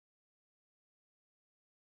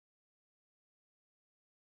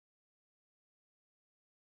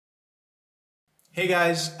Hey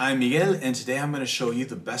guys, I'm Miguel and today I'm going to show you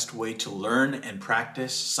the best way to learn and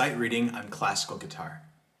practice sight reading on classical guitar.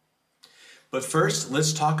 But first,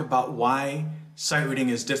 let's talk about why sight reading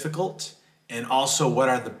is difficult and also what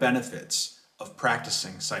are the benefits of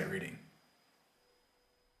practicing sight reading.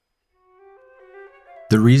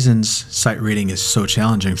 The reasons sight reading is so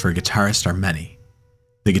challenging for a guitarist are many.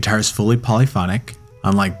 The guitar is fully polyphonic,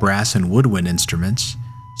 unlike brass and woodwind instruments,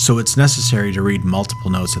 so it's necessary to read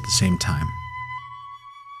multiple notes at the same time.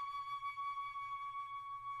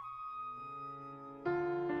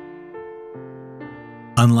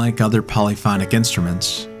 Unlike other polyphonic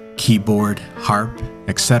instruments, keyboard, harp,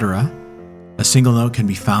 etc., a single note can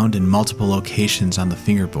be found in multiple locations on the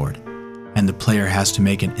fingerboard, and the player has to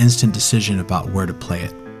make an instant decision about where to play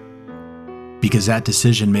it. Because that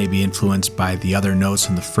decision may be influenced by the other notes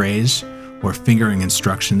in the phrase or fingering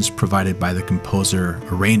instructions provided by the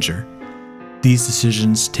composer-arranger, these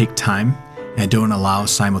decisions take time and don't allow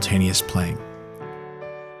simultaneous playing.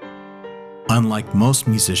 Unlike most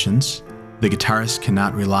musicians, the guitarist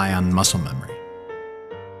cannot rely on muscle memory.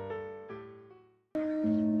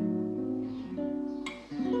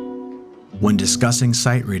 When discussing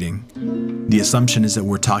sight reading, the assumption is that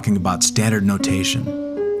we're talking about standard notation.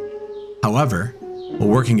 However, a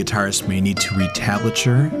working guitarist may need to read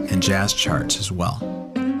tablature and jazz charts as well.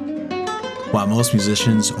 While most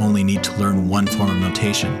musicians only need to learn one form of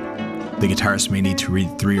notation, the guitarist may need to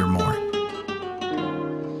read 3 or more.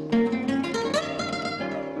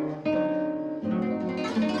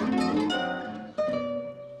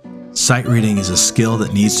 Sight reading is a skill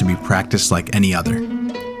that needs to be practiced like any other.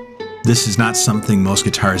 This is not something most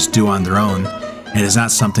guitarists do on their own, and is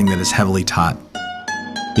not something that is heavily taught.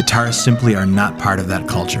 Guitarists simply are not part of that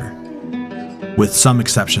culture, with some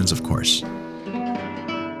exceptions, of course.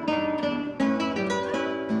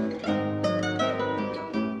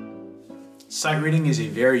 Sight reading is a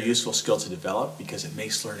very useful skill to develop because it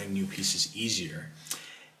makes learning new pieces easier,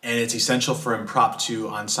 and it's essential for impromptu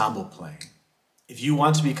ensemble playing. If you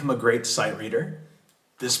want to become a great sight reader,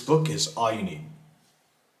 this book is all you need.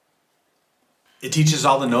 It teaches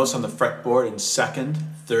all the notes on the fretboard in 2nd,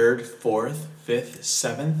 3rd, 4th, 5th,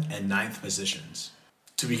 7th, and 9th positions.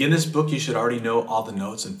 To begin this book, you should already know all the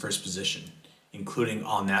notes in 1st position, including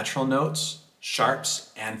all natural notes,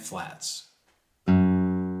 sharps, and flats.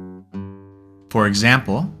 For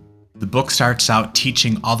example, the book starts out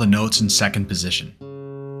teaching all the notes in 2nd position.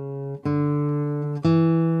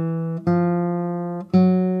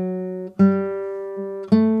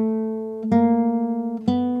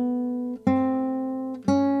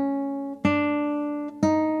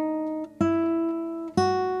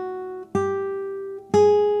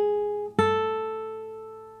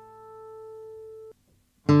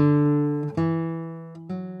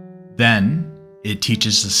 Then, it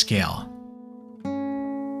teaches the scale.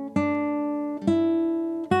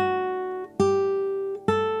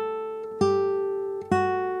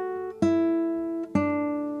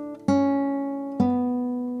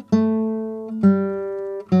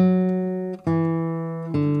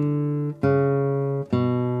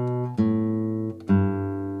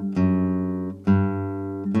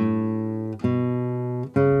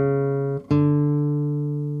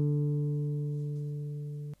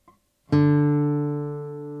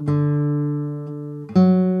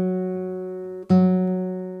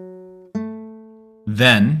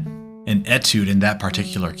 Then, an etude in that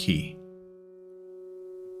particular key.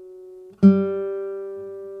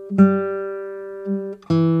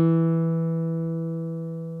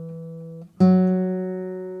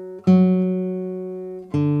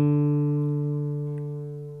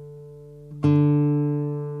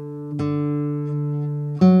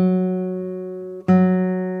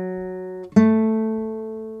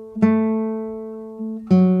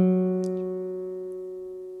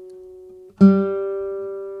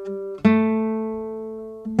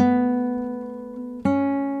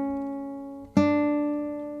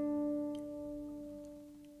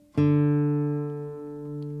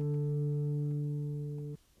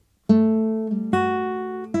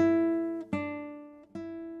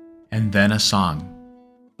 And then a song.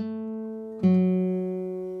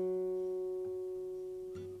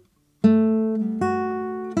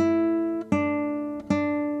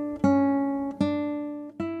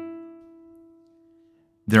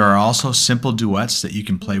 There are also simple duets that you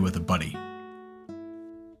can play with a buddy.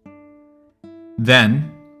 Then,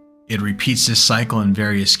 it repeats this cycle in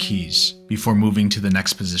various keys before moving to the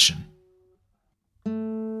next position.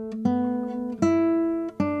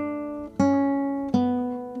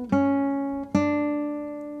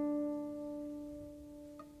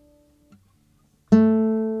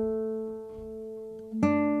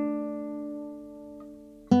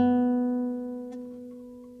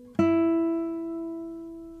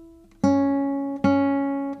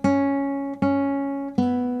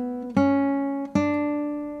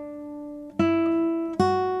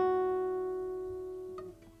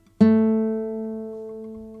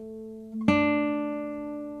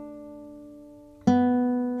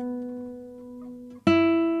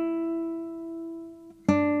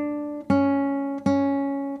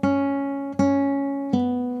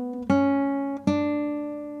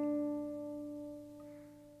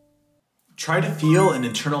 Try to feel an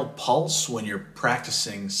internal pulse when you're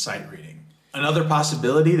practicing sight reading. Another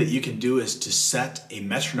possibility that you can do is to set a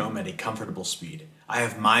metronome at a comfortable speed. I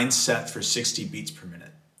have mine set for 60 beats per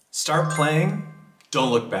minute. Start playing,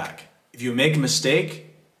 don't look back. If you make a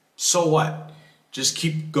mistake, so what? Just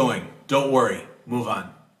keep going, don't worry, move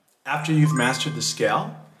on. After you've mastered the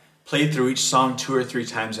scale, play through each song 2 or 3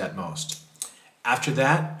 times at most. After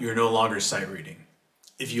that, you're no longer sight reading.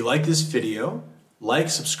 If you like this video, like,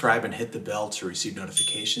 subscribe, and hit the bell to receive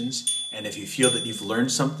notifications. And if you feel that you've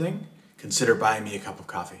learned something, consider buying me a cup of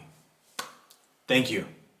coffee. Thank you.